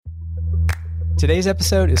Today's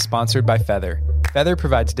episode is sponsored by Feather. Feather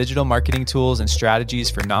provides digital marketing tools and strategies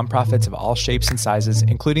for nonprofits of all shapes and sizes,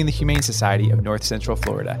 including the Humane Society of North Central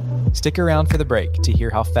Florida. Stick around for the break to hear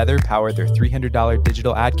how Feather powered their $300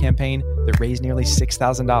 digital ad campaign that raised nearly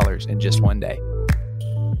 $6,000 in just one day.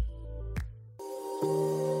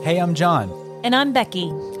 Hey, I'm John. And I'm Becky.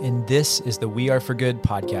 And this is the We Are for Good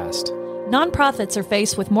podcast. Nonprofits are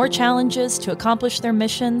faced with more challenges to accomplish their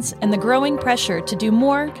missions and the growing pressure to do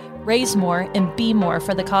more, raise more, and be more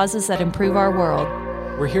for the causes that improve our world.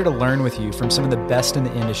 We're here to learn with you from some of the best in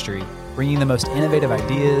the industry, bringing the most innovative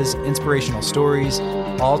ideas, inspirational stories,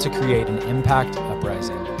 all to create an impact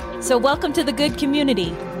uprising. So welcome to the good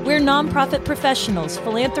community. We're nonprofit professionals,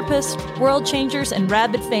 philanthropists, world changers, and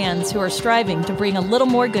rabid fans who are striving to bring a little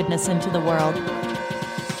more goodness into the world.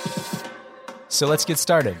 So let's get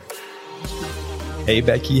started. Hey,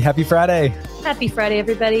 Becky, happy Friday. Happy Friday,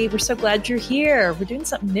 everybody. We're so glad you're here. We're doing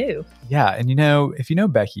something new. Yeah. And if you know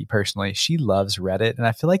Becky personally, she loves Reddit. And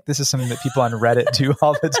I feel like this is something that people on Reddit do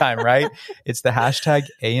all the time, right? It's the hashtag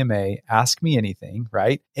AMA, ask me anything,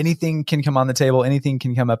 right? Anything can come on the table. Anything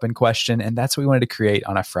can come up in question. And that's what we wanted to create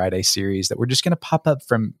on a Friday series that we're just going to pop up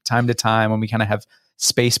from time to time when we kind of have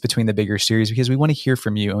space between the bigger series, because we want to hear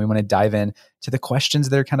from you and we want to dive in to the questions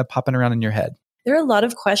that are kind of popping around in your head. There are a lot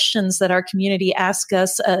of questions that our community asks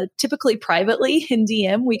us, typically privately in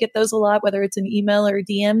DM. We get those a lot, whether it's an email or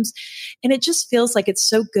DMs. And it just feels like it's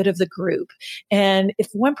so good of the group. And if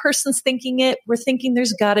one person's thinking it, we're thinking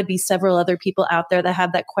there's got to be several other people out there that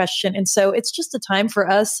have that question. And so it's just a time for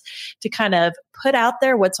us to kind of put out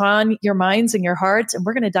there what's on your minds and your hearts. And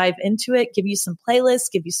we're going to dive into it, give you some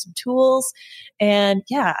playlists, give you some tools. And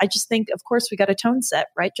yeah, I just think, of course, we got a tone set,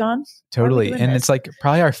 right, John? Totally. And it's like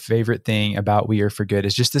probably our favorite thing about We Are for Good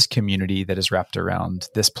is just this community that is wrapped around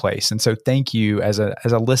this place. And so thank you as a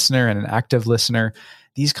listener and an active listener.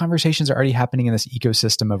 These conversations are already happening in this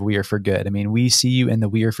ecosystem of We Are for Good. I mean, we see you in the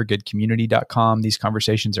weareforgoodcommunity.com. These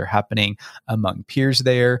conversations are happening among peers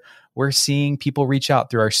there. We're seeing people reach out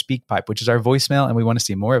through our SpeakPipe, which is our voicemail, and we want to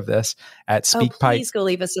see more of this at SpeakPipe. Oh, please go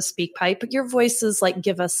leave us a SpeakPipe. Your voices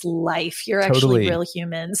give us life. You're actually real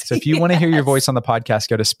humans. So if you want to hear your voice on the podcast,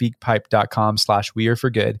 go to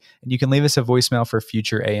speakpipe.com/weareforgood, and you can leave us a voicemail for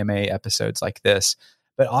future AMA episodes like this.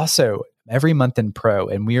 But also, every month in Pro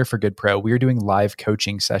and We Are for Good Pro, we are doing live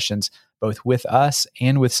coaching sessions, both with us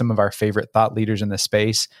and with some of our favorite thought leaders in the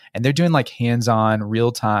space. And they're doing hands-on,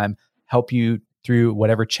 real-time, help you through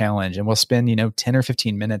whatever challenge. And we'll spend, 10 or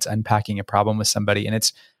 15 minutes unpacking a problem with somebody. And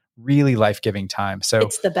it's really life-giving time. So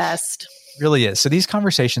it's the best. It really is. So these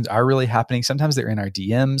conversations are really happening. Sometimes they're in our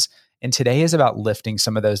DMs. And today is about lifting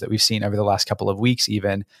some of those that we've seen over the last couple of weeks,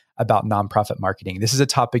 even about nonprofit marketing. This is a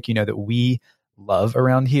topic, that we love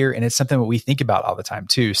around here. And it's something that we think about all the time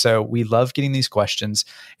too. So we love getting these questions.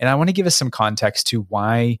 And I want to give us some context to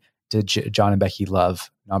why did John and Becky love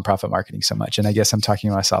nonprofit marketing so much? And I guess I'm talking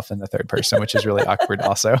to myself in the third person, which is really awkward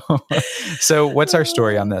also. So what's our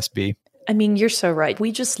story on this, B? I mean, you're so right.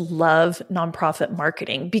 We just love nonprofit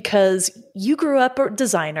marketing because you grew up a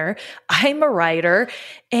designer. I'm a writer,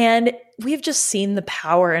 and we've just seen the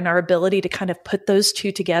power in our ability to kind of put those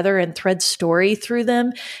two together and thread story through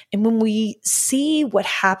them. And when we see what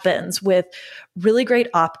happens with really great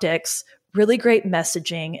optics, really great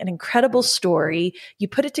messaging, an incredible story, you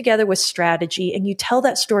put it together with strategy and you tell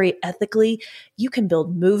that story ethically, you can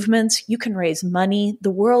build movements, you can raise money. The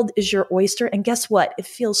world is your oyster. And guess what? It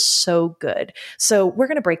feels so good. So we're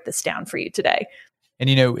going to break this down for you today. And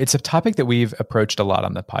it's a topic that we've approached a lot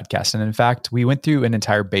on the podcast. And in fact, we went through an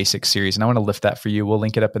entire basic series, and I want to lift that for you. We'll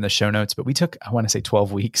link it up in the show notes, but we took,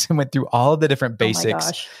 12 weeks and went through all of the different basics. Oh my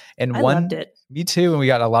gosh. And I loved it. Me too. And we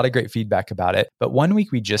got a lot of great feedback about it. But one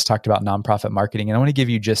week we just talked about nonprofit marketing. And I want to give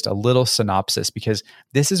you just a little synopsis because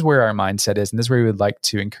this is where our mindset is. And this is where we would like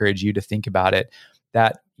to encourage you to think about it.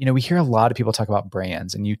 That, we hear a lot of people talk about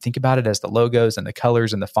brands, and you think about it as the logos and the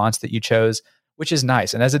colors and the fonts that you chose, which is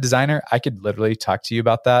nice. And as a designer, I could literally talk to you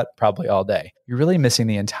about that probably all day. You're really missing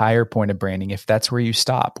the entire point of branding if that's where you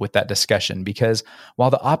stop with that discussion, because while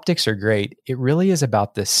the optics are great, it really is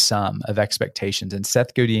about this sum of expectations. And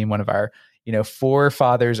Seth Godin, one of our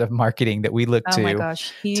forefathers of marketing that we look to, oh my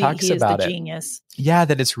gosh, he talks is about the it. Genius. Yeah,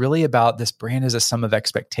 that it's really about this brand as a sum of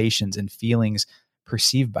expectations and feelings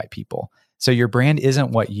perceived by people. So your brand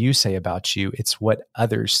isn't what you say about you, it's what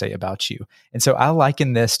others say about you. And so I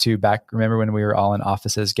liken this to remember when we were all in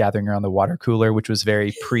offices gathering around the water cooler, which was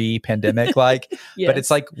very pre-pandemic like, Yes. But it's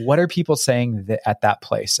what are people saying at that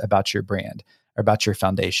place about your brand or about your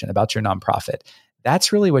foundation, about your nonprofit?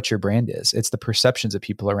 That's really what your brand is. It's the perceptions of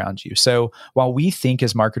people around you. So while we think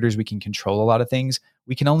as marketers we can control a lot of things,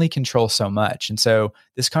 we can only control so much. And so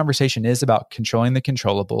this conversation is about controlling the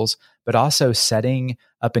controllables, but also setting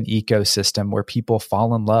up an ecosystem where people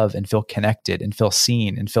fall in love and feel connected and feel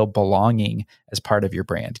seen and feel belonging as part of your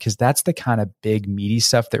brand, because that's the kind of big meaty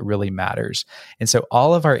stuff that really matters. And so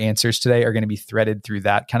all of our answers today are going to be threaded through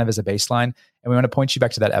that kind of as a baseline. And we want to point you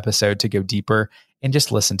back to that episode to go deeper and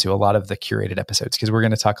just listen to a lot of the curated episodes, because we're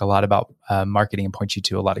going to talk a lot about marketing and point you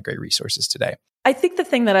to a lot of great resources today. I think the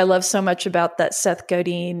thing that I love so much about that Seth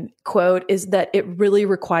Godin quote is that it really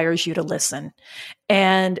requires you to listen.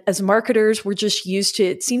 And as marketers, we're just used to,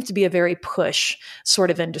 it seems to be a very push sort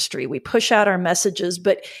of industry. We push out our messages,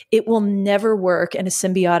 but it will never work in a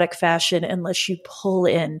symbiotic fashion unless you pull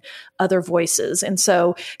in other voices. And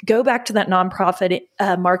so go back to that nonprofit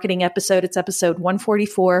marketing episode. It's episode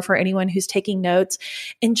 144 for anyone who's taking notes,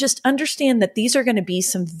 and just understand that these are going to be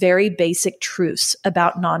some very basic truths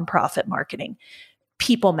about nonprofit marketing.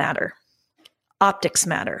 People matter. Optics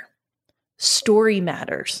matter. Story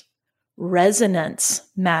matters. Resonance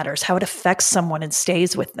matters, how it affects someone and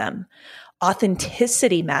stays with them.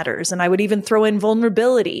 Authenticity matters. And I would even throw in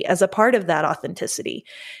vulnerability as a part of that authenticity.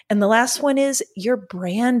 And the last one is your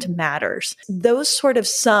brand matters. Those sort of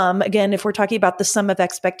sum, again, if we're talking about the sum of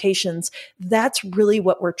expectations, that's really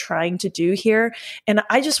what we're trying to do here. And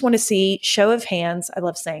I just want to see show of hands. I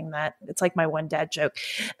love saying that. It's like my one dad joke.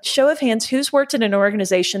 Show of hands, who's worked in an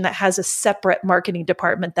organization that has a separate marketing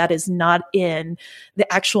department that is not in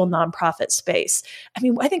the actual nonprofit space? I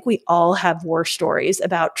mean, I think we all have war stories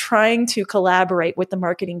about trying to collaborate with the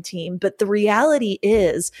marketing team. But the reality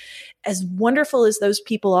is, as wonderful as those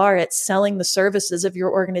people are at selling the services of your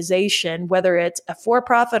organization, whether it's a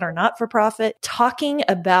for-profit or not-for-profit, talking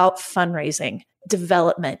about fundraising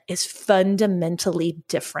development is fundamentally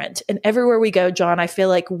different. And everywhere we go, John, I feel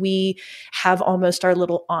like we have almost our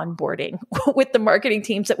little onboarding with the marketing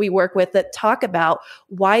teams that we work with that talk about,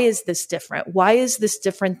 why is this different? Why is this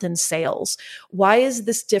different than sales? Why is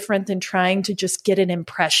this different than trying to just get an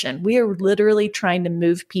impression? We are literally trying to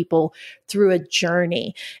move people through a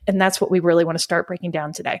journey. And that's what we really want to start breaking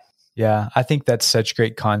down today. Yeah, I think that's such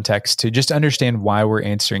great context to just understand why we're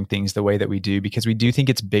answering things the way that we do, because we do think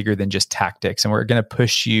it's bigger than just tactics. And we're going to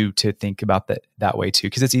push you to think about that way too,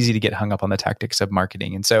 because it's easy to get hung up on the tactics of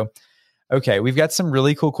marketing. And so, okay, we've got some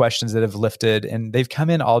really cool questions that have lifted, and they've come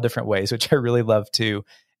in all different ways, which I really love too.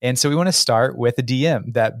 And so we want to start with a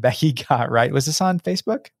DM that Becky got, right? Was this on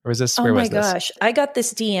Facebook or was this, where was this? Oh my gosh. I got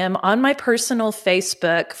this DM on my personal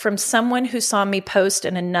Facebook from someone who saw me post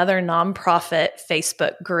in another nonprofit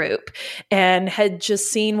Facebook group and had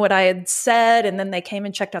just seen what I had said. And then they came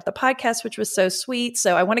and checked out the podcast, which was so sweet.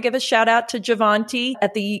 So I want to give a shout out to Javanti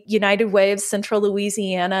at the United Way of Central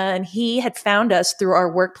Louisiana. And he had found us through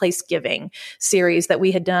our workplace giving series that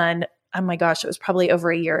we had done. Oh my gosh, it was probably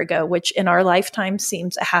over a year ago, which in our lifetime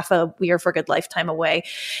seems a half a We Are for Good lifetime away.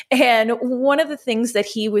 And one of the things that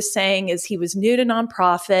he was saying is he was new to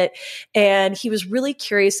nonprofit and he was really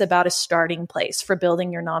curious about a starting place for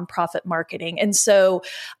building your nonprofit marketing. And so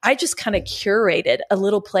I just kind of curated a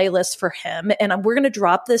little playlist for him. And we're going to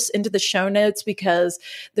drop this into the show notes because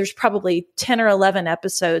there's probably 10 or 11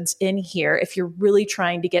 episodes in here if you're really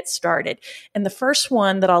trying to get started. And the first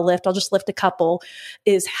one that I'll just lift a couple,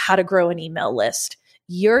 is how to grow an email list.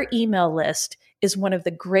 Your email list is one of the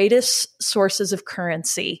greatest sources of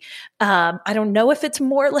currency. I don't know if it's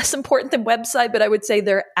more or less important than website, but I would say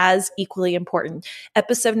they're as equally important.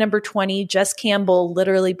 Episode number 20, Jess Campbell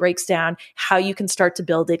literally breaks down how you can start to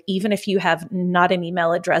build it, even if you have not an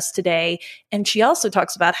email address today. And she also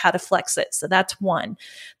talks about how to flex it. So that's one.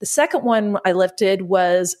 The second one I lifted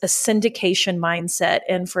was a syndication mindset.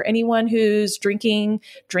 And for anyone who's drinking,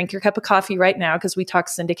 drink your cup of coffee right now, because we talk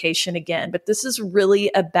syndication again. But this is really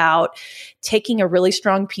about taking a really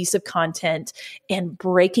strong piece of content and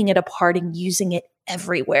breaking it apart and using it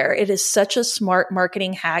everywhere. It is such a smart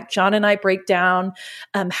marketing hack. John and I break down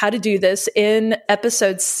how to do this in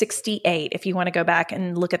episode 68. If you want to go back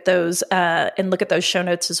and look at those show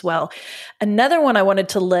notes as well. Another one I wanted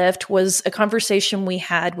to lift was a conversation we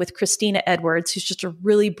had with Christina Edwards, who's just a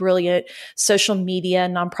really brilliant social media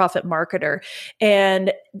nonprofit marketer.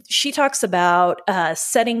 And she talks about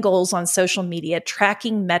setting goals on social media,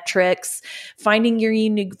 tracking metrics, finding your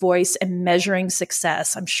unique voice, and measuring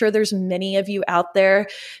success. I'm sure there's many of you out there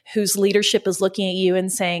whose leadership is looking at you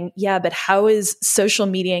and saying, yeah, but how is social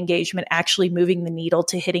media engagement actually moving the needle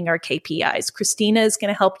to hitting our KPIs? Christina is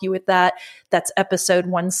going to help you with that. That's episode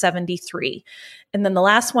 173. And then the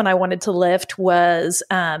last one I wanted to lift was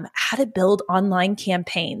how to build online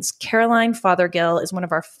campaigns. Caroline Fothergill is one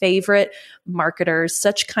of our favorite marketers,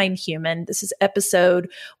 such kind human. This is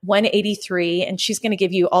episode 183, and she's going to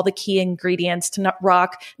give you all the key ingredients to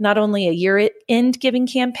rock not only a year-end giving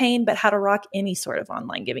campaign, but how to rock any sort of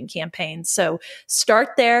online giving campaign. So start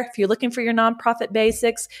there. If you're looking for your nonprofit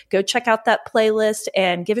basics, go check out that playlist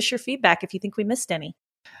and give us your feedback if you think we missed any.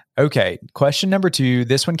 Okay. Question number 2.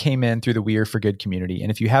 This one came in through the We Are for Good community.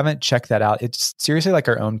 And if you haven't checked that out, it's seriously like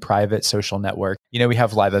our own private social network. You know, we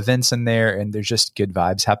have live events in there and there's just good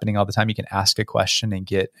vibes happening all the time. You can ask a question and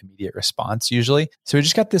get immediate response usually. So we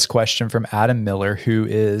just got this question from Adam Miller, who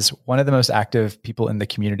is one of the most active people in the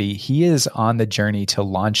community. He is on the journey to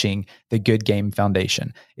launching the Good Game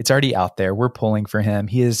Foundation. It's already out there. We're pulling for him.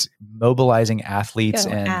 He is mobilizing athletes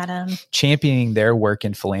and championing their work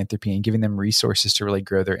in philanthropy and giving them resources to really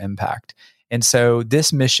grow their impact. And so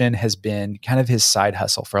this mission has been kind of his side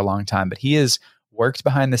hustle for a long time, but he has worked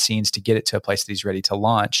behind the scenes to get it to a place that he's ready to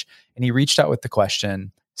launch. And he reached out with the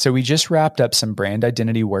question. So we just wrapped up some brand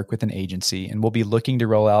identity work with an agency, and we'll be looking to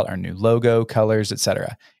roll out our new logo, colors,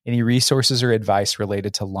 etc. Any resources or advice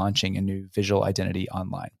related to launching a new visual identity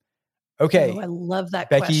online? Okay. Oh, I love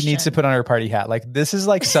that Becky question. needs to put on her party hat. Like, this is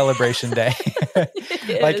like celebration day.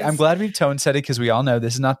 Like, I'm glad we've tone set it because we all know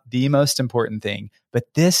this is not the most important thing, but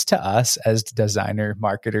this to us as designer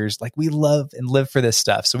marketers, like we love and live for this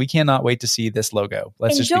stuff. So we cannot wait to see this logo.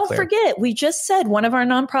 Let's just be clear. And don't forget, we just said one of our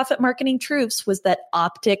nonprofit marketing truths was that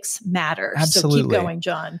optics matter. Absolutely. So keep going,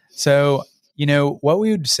 John. So, you know, what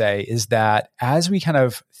we would say is that as we kind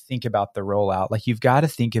of think about the rollout, like you've got to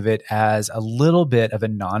think of it as a little bit of a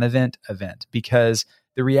non-event event, because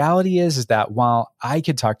the reality is that while I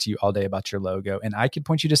could talk to you all day about your logo and I could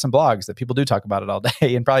point you to some blogs that people do talk about it all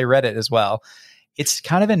day and probably Reddit as well, it's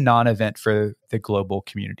kind of a non-event for the global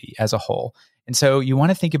community as a whole. And so you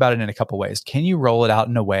want to think about it in a couple ways. Can you roll it out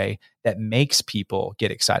in a way that makes people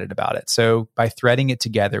get excited about it? So by threading it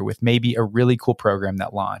together with maybe a really cool program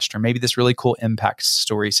that launched, or maybe this really cool impact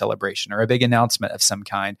story celebration, or a big announcement of some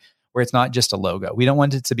kind, where it's not just a logo. We don't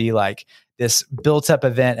want it to be like this built up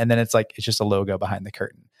event and then it's like, it's just a logo behind the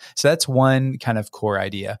curtain. So that's one kind of core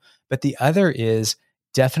idea. But the other is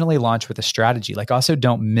definitely launch with a strategy. Like, also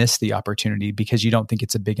don't miss the opportunity because you don't think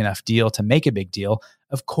it's a big enough deal to make a big deal.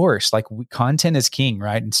 Of course, like content is king,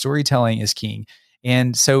 right? And storytelling is king.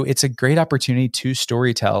 And so it's a great opportunity to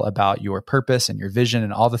storytell about your purpose and your vision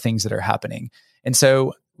and all the things that are happening. And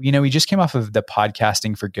so, you know, we just came off of the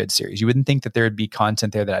Podcasting for Good series. You wouldn't think that there would be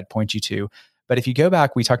content there that I'd point you to. But if you go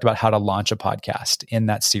back, we talked about how to launch a podcast in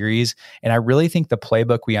that series. And I really think the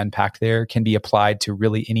playbook we unpacked there can be applied to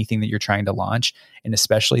really anything that you're trying to launch. And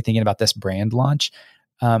especially thinking about this brand launch,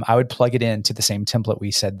 I would plug it into the same template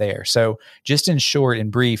we said there. So just in short and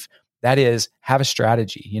brief, that is, have a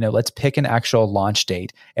strategy. You know, let's pick an actual launch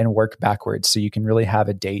date and work backwards so you can really have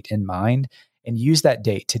a date in mind. And use that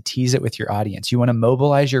date to tease it with your audience. You want to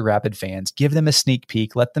mobilize your rabid fans, give them a sneak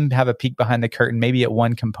peek, let them have a peek behind the curtain, maybe at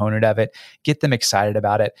one component of it, get them excited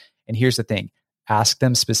about it. And here's the thing, ask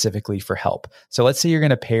them specifically for help. So let's say you're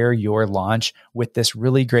going to pair your launch with this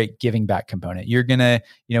really great giving back component. You're going to,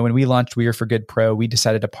 you know, when we launched We Are for Good Pro, we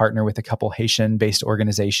decided to partner with a couple Haitian-based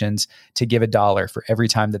organizations to give $1 for every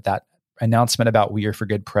time that announcement about We Are for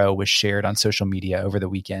Good Pro was shared on social media over the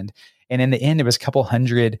weekend. And in the end, it was a couple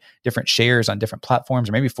hundred different shares on different platforms,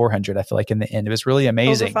 or maybe 400, I feel like in the end. It was really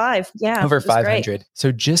amazing. Over 5. Yeah. Over 500. Great.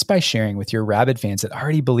 So just by sharing with your rabid fans that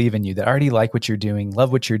already believe in you, that already like what you're doing,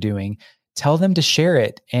 love what you're doing, tell them to share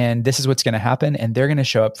it. And this is what's going to happen. And they're going to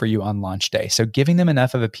show up for you on launch day. So giving them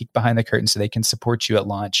enough of a peek behind the curtain so they can support you at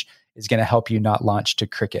launch is going to help you not launch to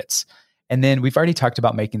crickets. And then we've already talked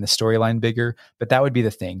about making the storyline bigger, but that would be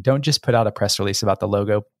the thing. Don't just put out a press release about the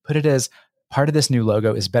logo. Put it as part of this new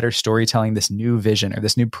logo is better storytelling, this new vision or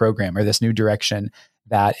this new program or this new direction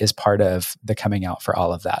that is part of the coming out for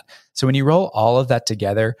all of that. So when you roll all of that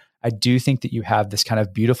together, I do think that you have this kind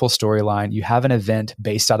of beautiful storyline. You have an event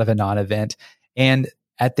based out of a non-event. And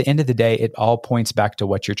at the end of the day, it all points back to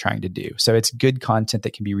what you're trying to do. So it's good content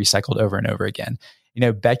that can be recycled over and over again. You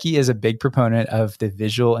know, Becky is a big proponent of the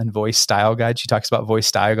visual and voice style guide. She talks about voice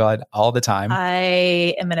style guide all the time.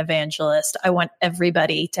 I am an evangelist. I want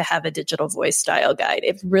everybody to have a digital voice style guide.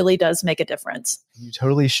 It really does make a difference. You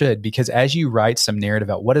totally should, because as you write some narrative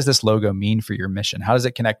about what does this logo mean for your mission? How does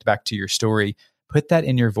it connect back to your story? Put that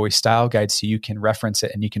in your voice style guide so you can reference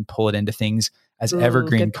it and you can pull it into things as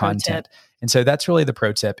evergreen content. And so that's really the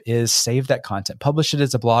pro tip is save that content, publish it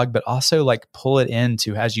as a blog, but also like pull it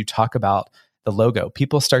into as you talk about the logo.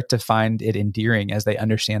 People start to find it endearing as they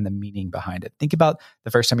understand the meaning behind it. Think about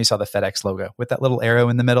the first time you saw the FedEx logo with that little arrow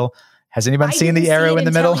in the middle. Has anyone seen the arrow in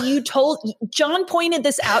the middle? John pointed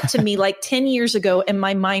this out to me like 10 years ago, and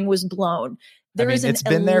my mind was blown. It's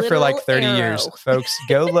been there for like 30 years. Folks,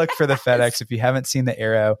 go look for the FedEx. If you haven't seen the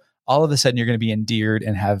arrow, all of a sudden you're going to be endeared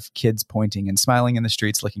and have kids pointing and smiling in the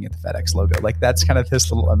streets looking at the FedEx logo. Like that's kind of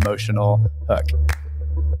this little emotional hook.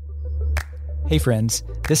 Hey friends,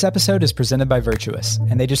 this episode is presented by Virtuous,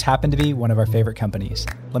 and they just happen to be one of our favorite companies.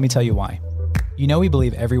 Let me tell you why. You know we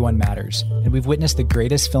believe everyone matters, and we've witnessed the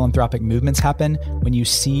greatest philanthropic movements happen when you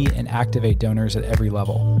see and activate donors at every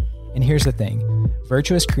level. And here's the thing,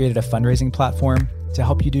 Virtuous created a fundraising platform to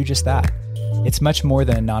help you do just that. It's much more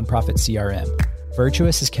than a nonprofit CRM.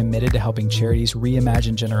 Virtuous is committed to helping charities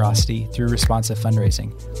reimagine generosity through responsive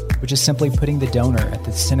fundraising, which is simply putting the donor at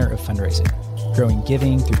the center of fundraising, growing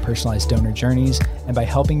giving through personalized donor journeys, and by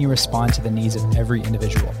helping you respond to the needs of every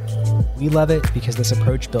individual. We love it because this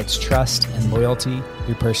approach builds trust and loyalty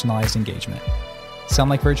through personalized engagement. Sound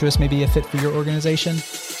like Virtuous may be a fit for your organization?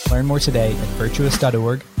 Learn more today at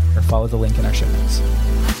virtuous.org or follow the link in our show notes.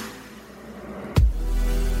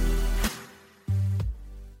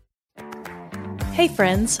 Hey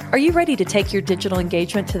friends, are you ready to take your digital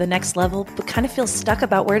engagement to the next level but kind of feel stuck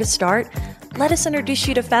about where to start? Let us introduce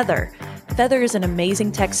you to Feather. Feather is an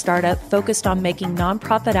amazing tech startup focused on making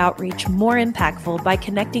nonprofit outreach more impactful by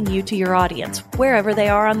connecting you to your audience wherever they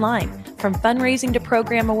are online. From fundraising to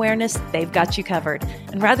program awareness, they've got you covered.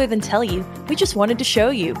 And rather than tell you, we just wanted to show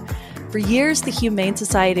you. For years, the Humane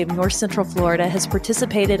Society of North Central Florida has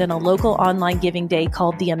participated in a local online giving day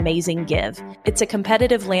called The Amazing Give. It's a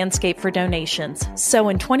competitive landscape for donations. So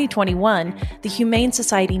in 2021, the Humane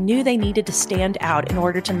Society knew they needed to stand out in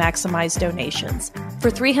order to maximize donations.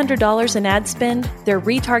 For $300 in ad spend, their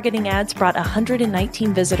retargeting ads brought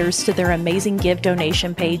 119 visitors to their Amazing Give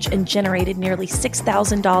donation page and generated nearly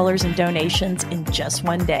 $6,000 in donations in just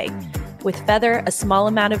one day. With Feather, a small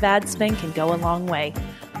amount of ad spend can go a long way.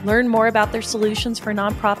 Learn more about their solutions for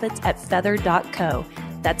nonprofits at feather.co.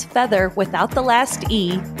 That's Feather without the last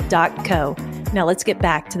E.co. Now let's get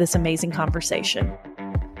back to this amazing conversation.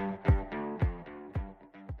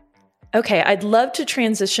 Okay, I'd love to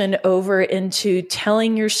transition over into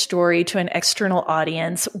telling your story to an external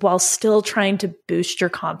audience while still trying to boost your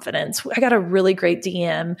confidence. I got a really great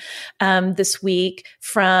DM this week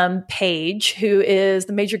from Paige, who is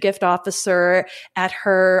the major gift officer at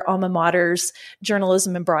her alma mater's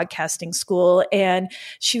journalism and broadcasting school. And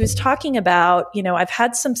she was talking about, I've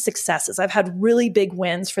had some successes. I've had really big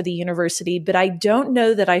wins for the university, but I don't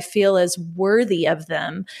know that I feel as worthy of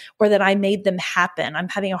them or that I made them happen. I'm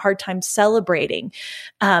having a hard time celebrating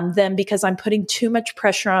them because I'm putting too much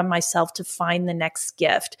pressure on myself to find the next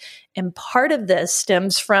gift. And part of this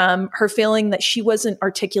stems from her feeling that she wasn't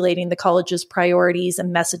articulating the college's priorities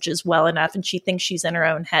and messages well enough, and she thinks she's in her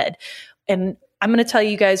own head. And I'm going to tell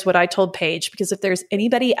you guys what I told Paige, because if there's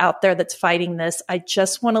anybody out there that's fighting this, I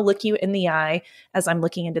just want to look you in the eye as I'm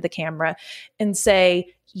looking into the camera and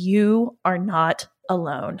say, you are not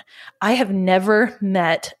alone. I have never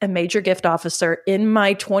met a major gift officer in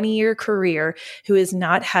my 20-year career who has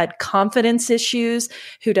not had confidence issues,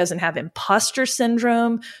 who doesn't have imposter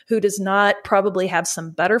syndrome, who does not probably have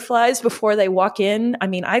some butterflies before they walk in. I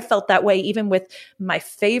mean, I felt that way even with my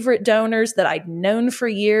favorite donors that I'd known for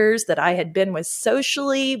years, that I had been with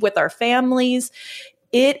socially, with our families.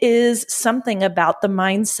 It is something about the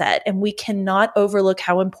mindset, and we cannot overlook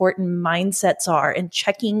how important mindsets are and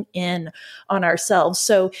checking in on ourselves.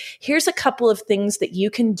 So here's a couple of things that you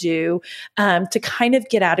can do to kind of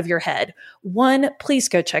get out of your head. One, please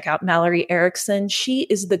go check out Mallory Erickson. She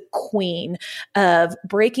is the queen of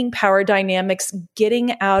breaking power dynamics,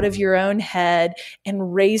 getting out of your own head,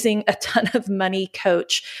 and raising a ton of money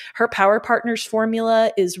coach. Her Power Partners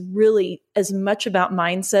formula is really as much about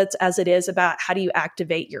mindsets as it is about how do you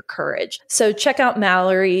activate your courage. So check out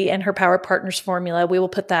Mallory and her Power Partners formula. We will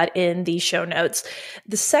put that in the show notes.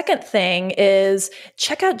 The second thing is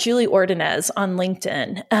check out Julie Ordonez on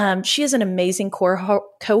LinkedIn. She has an amazing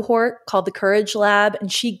cohort called the Courage Lab, and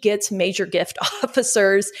she gets major gift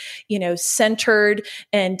officers, centered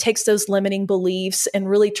and takes those limiting beliefs and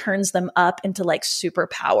really turns them up into like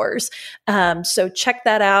superpowers. So check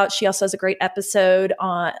that out. She also has a great episode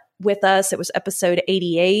with us. It was episode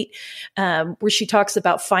 88, where she talks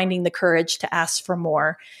about finding the courage to ask for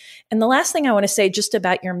more. And the last thing I want to say just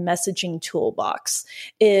about your messaging toolbox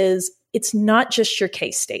is it's not just your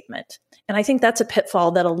case statement. And I think that's a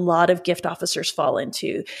pitfall that a lot of gift officers fall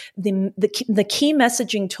into. The key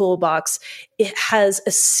messaging toolbox, it has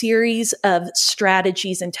a series of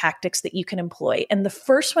strategies and tactics that you can employ. And the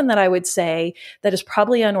first one that I would say that is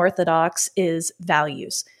probably unorthodox is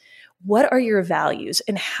values. What are your values?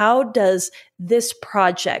 And how does this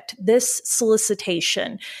project, this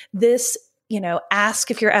solicitation, this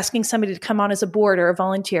ask if you're asking somebody to come on as a board or a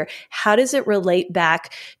volunteer, how does it relate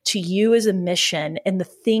back to you as a mission and the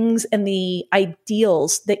things and the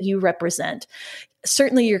ideals that you represent?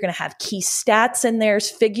 Certainly, you're going to have key stats in there,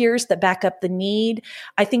 figures that back up the need.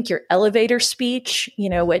 I think your elevator speech,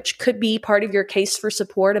 which could be part of your case for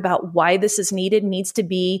support about why this is needed, needs to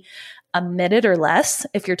be a minute or less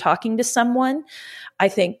if you're talking to someone. I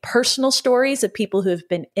think personal stories of people who have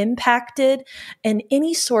been impacted and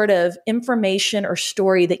any sort of information or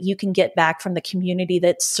story that you can get back from the community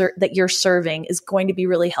that you're serving is going to be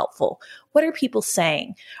really helpful. What are people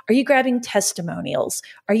saying? Are you grabbing testimonials?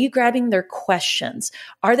 Are you grabbing their questions?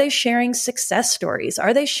 Are they sharing success stories?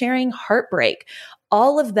 Are they sharing heartbreak?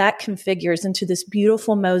 All of that configures into this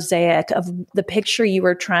beautiful mosaic of the picture you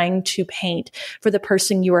are trying to paint for the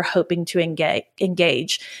person you are hoping to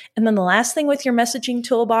engage. And then the last thing with your messaging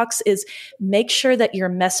toolbox is make sure that your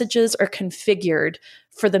messages are configured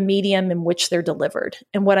for the medium in which they're delivered.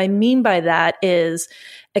 And what I mean by that is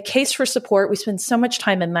a case for support. We spend so much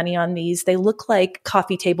time and money on these. They look like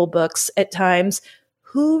coffee table books at times.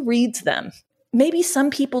 Who reads them? Maybe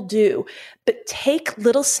some people do, but take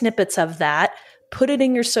little snippets of that. Put it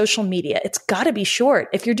in your social media. It's got to be short.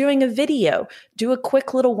 If you're doing a video, do a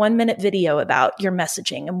quick little 1-minute video about your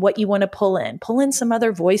messaging and what you want to pull in. Pull in some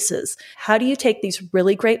other voices. How do you take these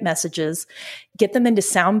really great messages, get them into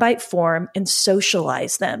soundbite form, and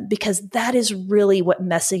socialize them? Because that is really what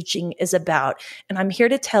messaging is about. And I'm here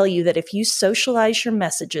to tell you that if you socialize your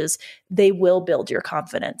messages, they will build your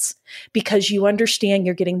confidence because you understand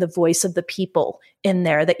you're getting the voice of the people in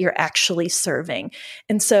there that you're actually serving.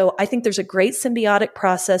 And so I think there's a great symbiotic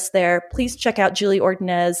process there. Please check out Julie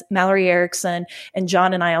Ordonez, Mallory Erickson, and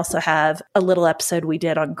John and I also have a little episode we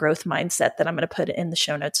did on growth mindset that I'm going to put in the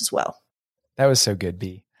show notes as well. That was so good,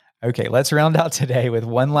 B. Okay, let's round out today with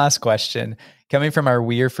one last question. Coming from our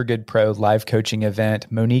We Are for Good Pro live coaching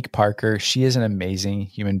event, Monique Parker. She is an amazing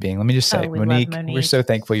human being. Let me just say, Monique, we're so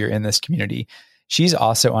thankful you're in this community. She's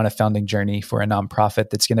also on a founding journey for a nonprofit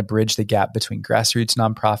that's going to bridge the gap between grassroots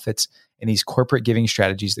nonprofits and these corporate giving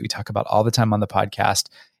strategies that we talk about all the time on the podcast.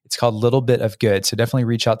 It's called Little Bit of Good. So definitely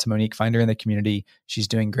reach out to Monique, find her in the community. She's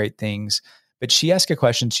doing great things. But she asked a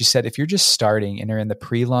question. She said, if you're just starting and are in the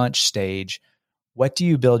pre-launch stage, what do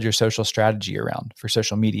you build your social strategy around for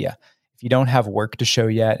social media? If you don't have work to show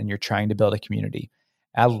yet and you're trying to build a community,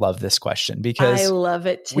 I love this question because I love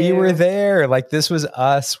it too. We were there. Like this was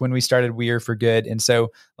us when we started We Are for Good. And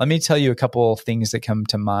so let me tell you a couple things that come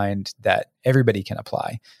to mind that everybody can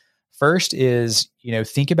apply. First is,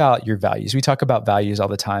 think about your values. We talk about values all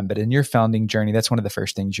the time, but in your founding journey, that's one of the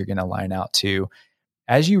first things you're going to line out to.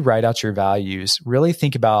 As you write out your values, really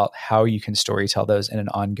think about how you can storytell those in an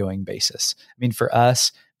ongoing basis. I mean, for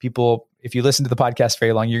us, people, if you listen to the podcast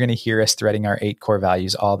very long, you're going to hear us threading our 8 core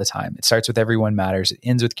values all the time. It starts with everyone matters. It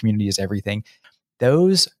ends with community is everything.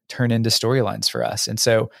 Those turn into storylines for us. And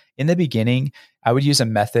so in the beginning, I would use a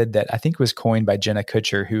method that I think was coined by Jenna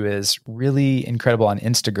Kutcher, who is really incredible on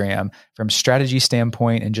Instagram from strategy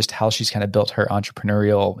standpoint and just how she's kind of built her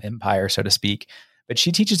entrepreneurial empire, so to speak. But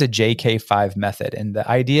she teaches a JK5 method. And the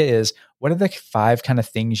idea is, what are the 5 kind of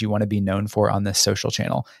things you want to be known for on this social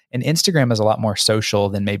channel? And Instagram is a lot more social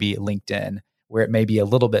than maybe LinkedIn, where it may be a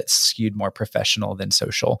little bit skewed more professional than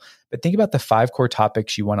social. But think about the 5 core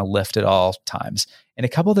topics you want to lift at all times. And a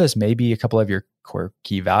couple of those may be a couple of your core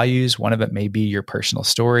key values. One of it may be your personal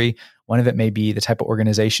story. One of it may be the type of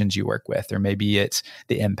organizations you work with, or maybe it's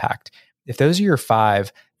the impact. If those are your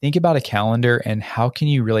 5, think about a calendar and how can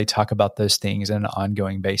you really talk about those things on an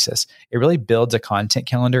ongoing basis. It really builds a content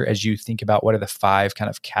calendar as you think about what are the 5 kind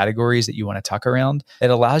of categories that you want to talk around. It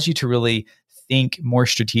allows you to really think more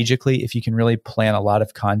strategically if you can really plan a lot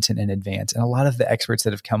of content in advance. And a lot of the experts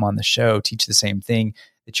that have come on the show teach the same thing,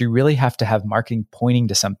 that you really have to have marketing pointing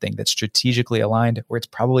to something that's strategically aligned, or it's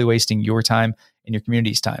probably wasting your time and your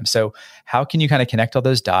community's time. So how can you kind of connect all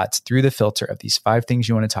those dots through the filter of these 5 things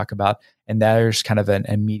you want to talk about? And there's kind of an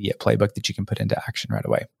immediate playbook that you can put into action right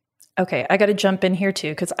away. Okay, I got to jump in here too,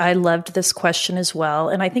 because I loved this question as well.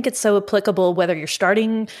 And I think it's so applicable whether you're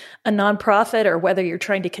starting a nonprofit or whether you're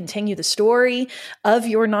trying to continue the story of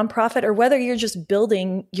your nonprofit or whether you're just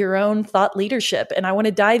building your own thought leadership. And I want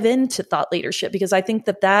to dive into thought leadership because I think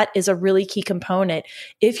that that is a really key component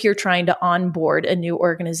if you're trying to onboard a new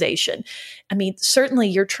organization. I mean, certainly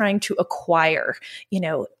you're trying to acquire,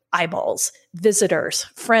 eyeballs, visitors,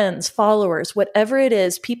 friends, followers, whatever it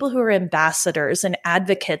is, people who are ambassadors and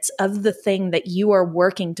advocates of the thing that you are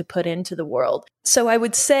working to put into the world. So I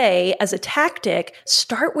would say as a tactic,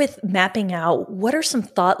 start with mapping out what are some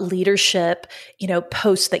thought leadership,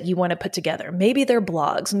 posts that you want to put together. Maybe they're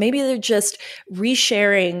blogs, maybe they're just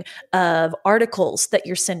resharing of articles that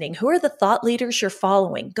you're sending. Who are the thought leaders you're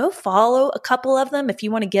following? Go follow a couple of them. If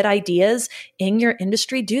you want to get ideas in your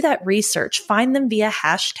industry, do that research, find them via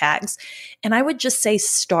hashtags. And I would just say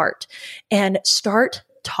start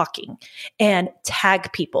talking and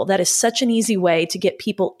tag people. That is such an easy way to get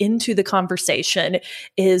people into the conversation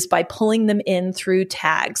is by pulling them in through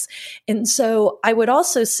tags. And so I would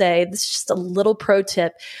also say, this is just a little pro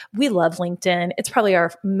tip. We love LinkedIn. It's probably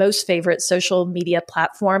our most favorite social media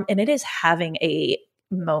platform, and it is having a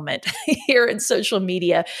moment here in social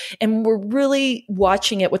media. And we're really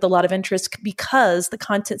watching it with a lot of interest because the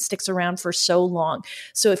content sticks around for so long.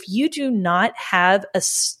 So if you do not have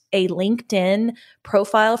a LinkedIn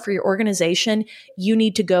profile for your organization, you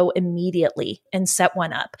need to go immediately and set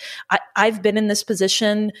one up. I've been in this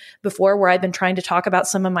position before where I've been trying to talk about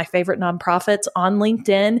some of my favorite nonprofits on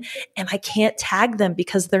LinkedIn, and I can't tag them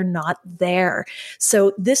because they're not there.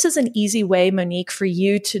 So this is an easy way, Monique, for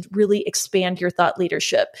you to really expand your thought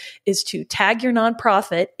leadership, is to tag your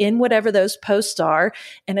nonprofit in whatever those posts are.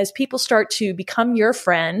 And as people start to become your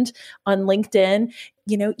friend on LinkedIn,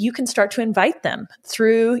 you can start to invite them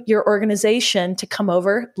through your organization to come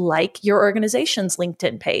over, like your organization's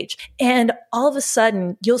LinkedIn page. And all of a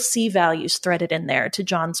sudden, you'll see values threaded in there, to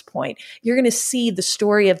John's point. You're going to see the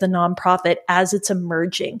story of the nonprofit as it's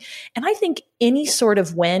emerging. And I think any sort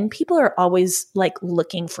of win, people are always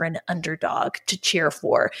looking for an underdog to cheer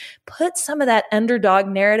for. Put some of that underdog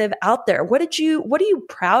narrative out there. What are you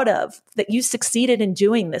proud of that you succeeded in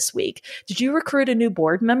doing this week? Did you recruit a new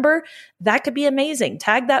board member? That could be amazing.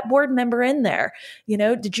 Tag that board member in there.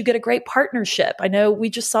 Did you get a great partnership? I know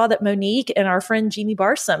we just saw that Monique and our friend Jeannie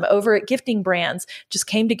Barsom over at Gifting Brands just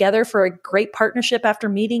came together for a great partnership after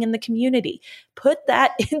meeting in the community. Put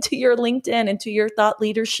that into your LinkedIn, into your thought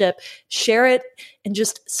leadership, share it, and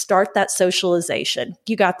just start that socialization.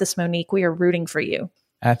 You got this, Monique. We are rooting for you.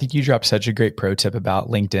 I think you dropped such a great pro tip about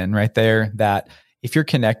LinkedIn right there, that if you're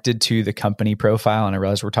connected to the company profile, and I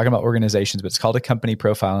realize we're talking about organizations, but it's called a company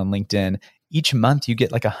profile on LinkedIn, each month you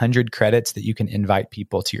get 100 credits that you can invite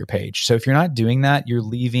people to your page. So if you're not doing that, you're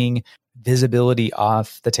leaving visibility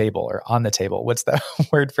off the table or on the table. What's the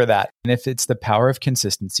word for that? And if it's the power of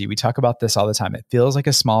consistency, we talk about this all the time. It feels like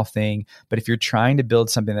a small thing, but if you're trying to build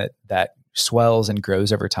something that swells and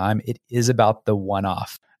grows over time, it is about the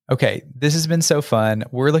one-off. Okay, this has been so fun.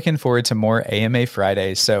 We're looking forward to more AMA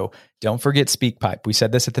Fridays. So don't forget SpeakPipe. We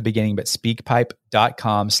said this at the beginning, but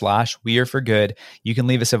speakpipe.com/weareforgood. You can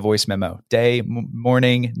leave us a voice memo, day,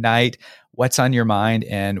 morning, night, what's on your mind,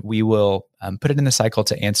 and we will put it in the cycle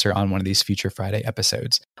to answer on one of these future Friday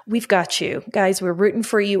episodes. We've got you. Guys, we're rooting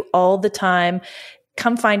for you all the time.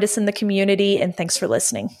 Come find us in the community, and thanks for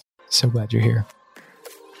listening. So glad you're here.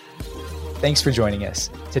 Thanks for joining us.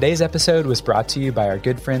 Today's episode was brought to you by our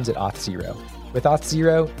good friends at Auth0. With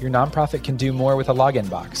Auth0, your nonprofit can do more with a login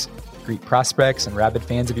box. Greet prospects and rabid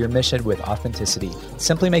fans of your mission with authenticity.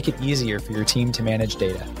 Simply make it easier for your team to manage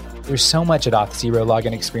data. There's so much at Auth0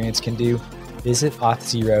 login experience can do. Visit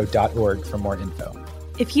auth0.org for more info.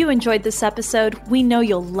 If you enjoyed this episode, we know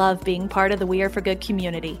you'll love being part of the We Are for Good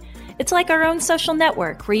community. It's like our own social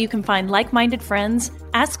network where you can find like-minded friends,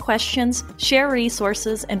 ask questions, share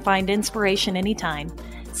resources, and find inspiration anytime.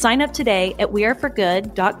 Sign up today at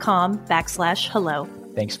weareforgood.com/hello.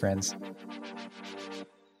 Thanks, friends.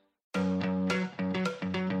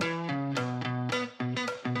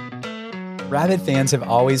 Rabid fans have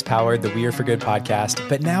always powered the We Are for Good podcast,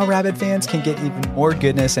 but now Rabid fans can get even more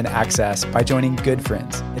goodness and access by joining Good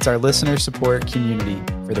Friends. It's our listener support community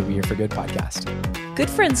for the We Are for Good podcast. Good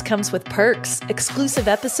Friends comes with perks, exclusive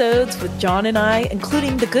episodes with John and I,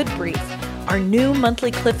 including the Good Brief, our new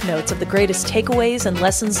monthly cliff notes of the greatest takeaways and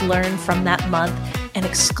lessons learned from that month, and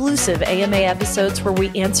exclusive AMA episodes where we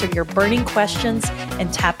answer your burning questions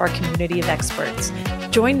and tap our community of experts.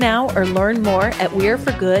 Join now or learn more at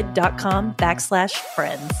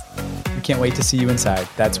weareforgood.com/friends. We can't wait to see you inside.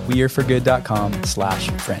 That's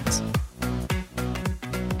weareforgood.com/friends.